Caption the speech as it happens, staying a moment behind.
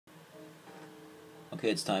Okay,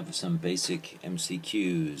 it's time for some basic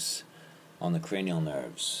MCQs on the cranial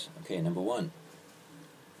nerves. Okay, number 1.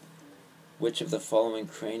 Which of the following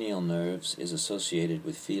cranial nerves is associated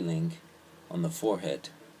with feeling on the forehead?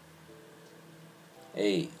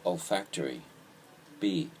 A. Olfactory.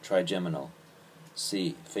 B. Trigeminal.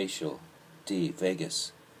 C. Facial. D.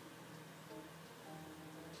 Vagus.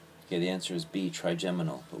 Okay, the answer is B.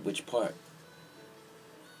 Trigeminal. But which part?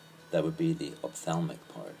 That would be the ophthalmic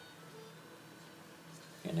part.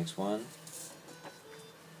 Okay, next one.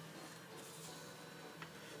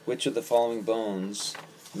 Which of the following bones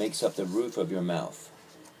makes up the roof of your mouth?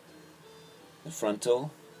 The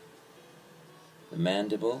frontal, the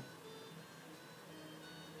mandible,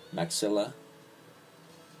 maxilla,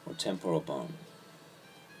 or temporal bone?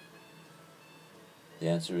 The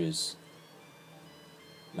answer is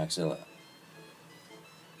maxilla.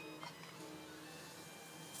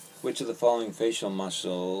 Which of the following facial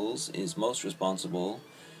muscles is most responsible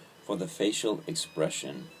for the facial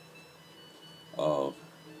expression of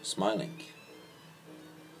smiling?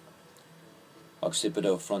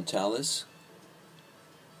 Occipitofrontalis,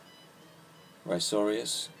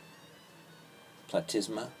 risorius,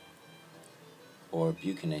 platysma, or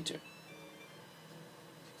buccinator?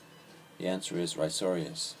 The answer is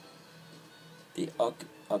risorius. The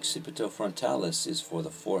occipitofrontalis is for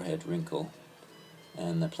the forehead wrinkle,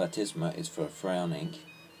 and the platysma is for frowning,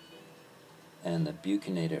 and the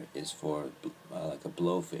buccinator is for like a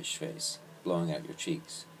blowfish face, blowing out your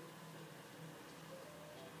cheeks.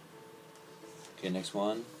 Okay, next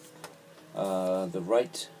one. The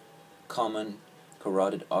right common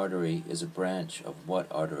carotid artery is a branch of what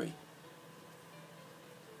artery?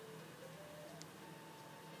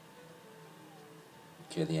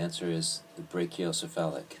 Okay, the answer is the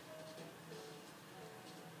brachiocephalic.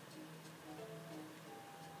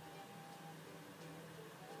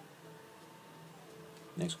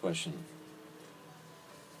 Next question.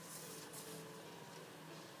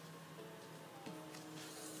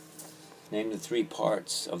 Name the 3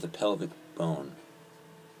 parts of the pelvic bone.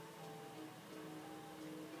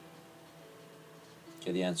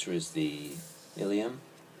 Okay, the answer is the ilium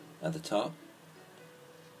at the top,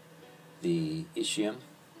 the ischium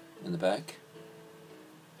in the back,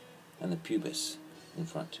 and the pubis in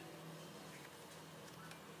front.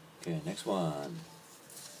 Okay, next one.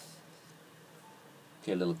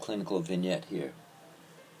 Okay, a little clinical vignette here.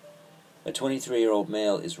 A 23-year-old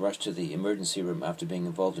male is rushed to the emergency room after being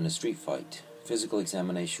involved in a street fight. Physical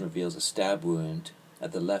examination reveals a stab wound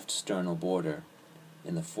at the left sternal border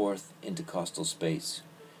in the 4th intercostal space.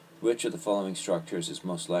 Which of the following structures is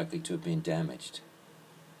most likely to have been damaged?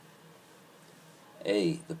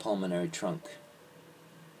 A. The pulmonary trunk.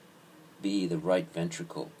 B. The right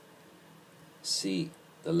ventricle. C.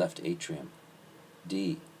 The left atrium.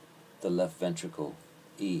 D. The left ventricle.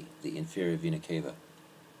 E. The inferior vena cava.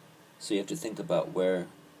 So you have to think about where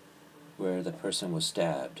the person was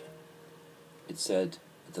stabbed. It said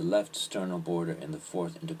at the left sternal border in the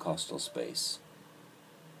 4th intercostal space.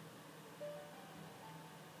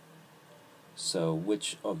 So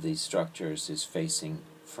which of these structures is facing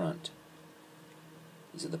front?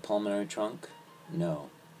 Is it the pulmonary trunk? No.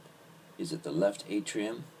 Is it the left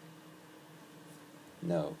atrium?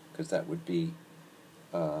 No, because that would be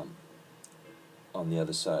on the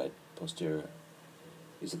other side, posterior.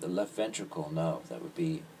 Is it the left ventricle? No, that would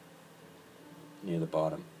be near the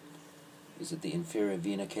bottom. Is it the inferior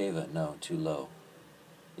vena cava? No, too low.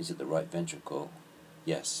 Is it the right ventricle?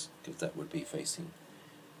 Yes, because that would be facing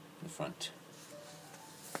the front.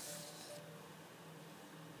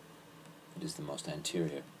 It is the most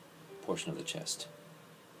anterior portion of the chest.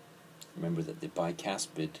 Remember that the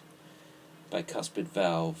bicuspid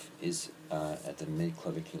valve is at the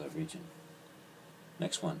midclavicular region.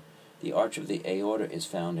 Next one. The arch of the aorta is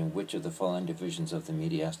found in which of the following divisions of the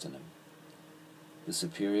mediastinum? The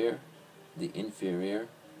superior, the inferior,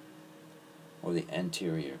 or the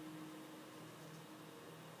anterior?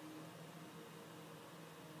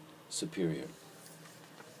 Superior.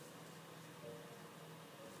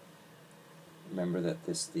 Remember that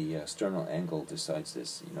the sternal angle decides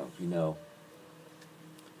this. You know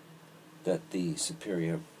that the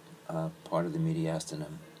superior part of the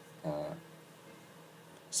mediastinum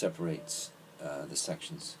separates the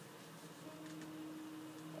sections.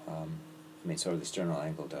 The sternal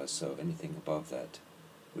angle does, so anything above that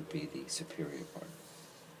would be the superior part.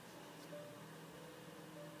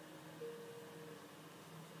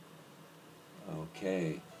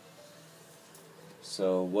 Okay.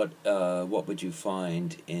 So what would you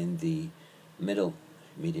find in the middle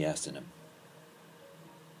mediastinum?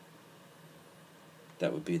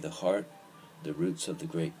 That would be the heart, the roots of the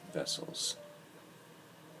great vessels.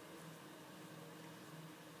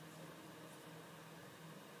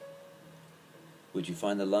 Would you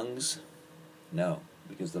find the lungs? No,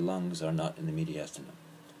 because the lungs are not in the mediastinum.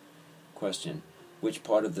 Question: which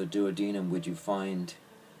part of the duodenum would you find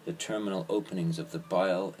the terminal openings of the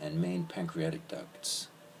bile and main pancreatic ducts?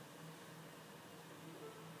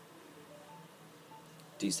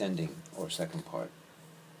 Descending, or second part.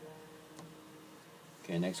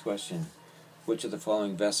 Okay, next question. Which of the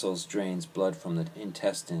following vessels drains blood from the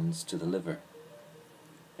intestines to the liver?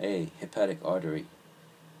 A. Hepatic artery.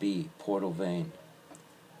 B. Portal vein.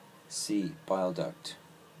 C. Bile duct.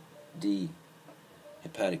 D.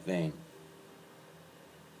 Hepatic vein.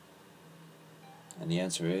 And the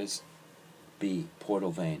answer is B.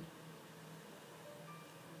 Portal vein.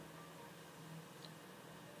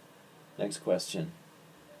 Next question.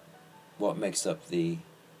 What makes up the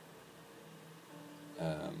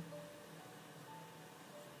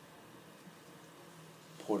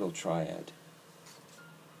portal triad?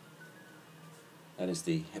 That is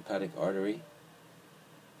the hepatic artery,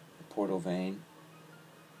 the portal vein,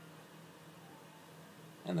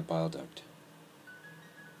 and the bile duct.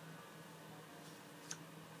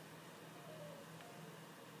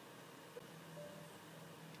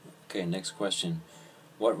 Okay, next question.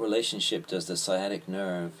 What relationship does the sciatic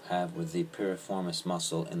nerve have with the piriformis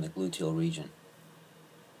muscle in the gluteal region?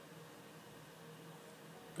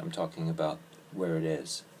 I'm talking about where it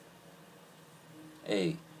is.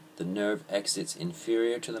 A. The nerve exits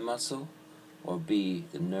inferior to the muscle, or B.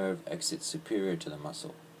 The nerve exits superior to the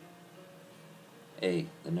muscle? A.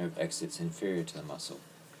 The nerve exits inferior to the muscle.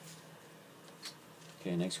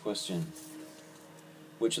 Okay, next question.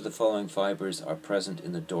 Which of the following fibers are present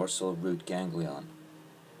in the dorsal root ganglion?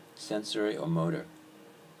 Sensory or motor?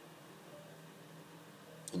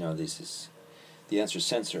 The answer is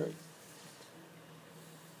sensory.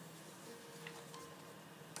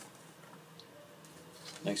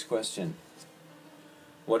 Next question.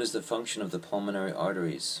 What is the function of the pulmonary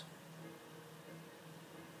arteries?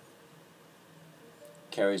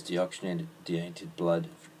 Carries deoxygenated blood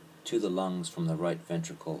to the lungs from the right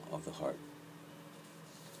ventricle of the heart.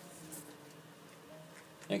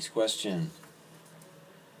 Next question.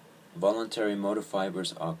 Voluntary motor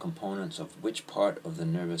fibers are components of which part of the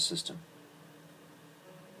nervous system?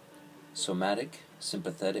 Somatic,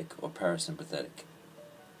 sympathetic, or parasympathetic?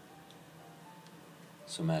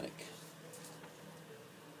 Somatic.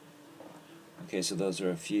 Okay, so those are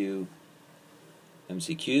a few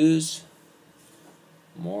MCQs.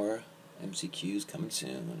 More MCQs coming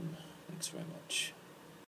soon. Thanks very much.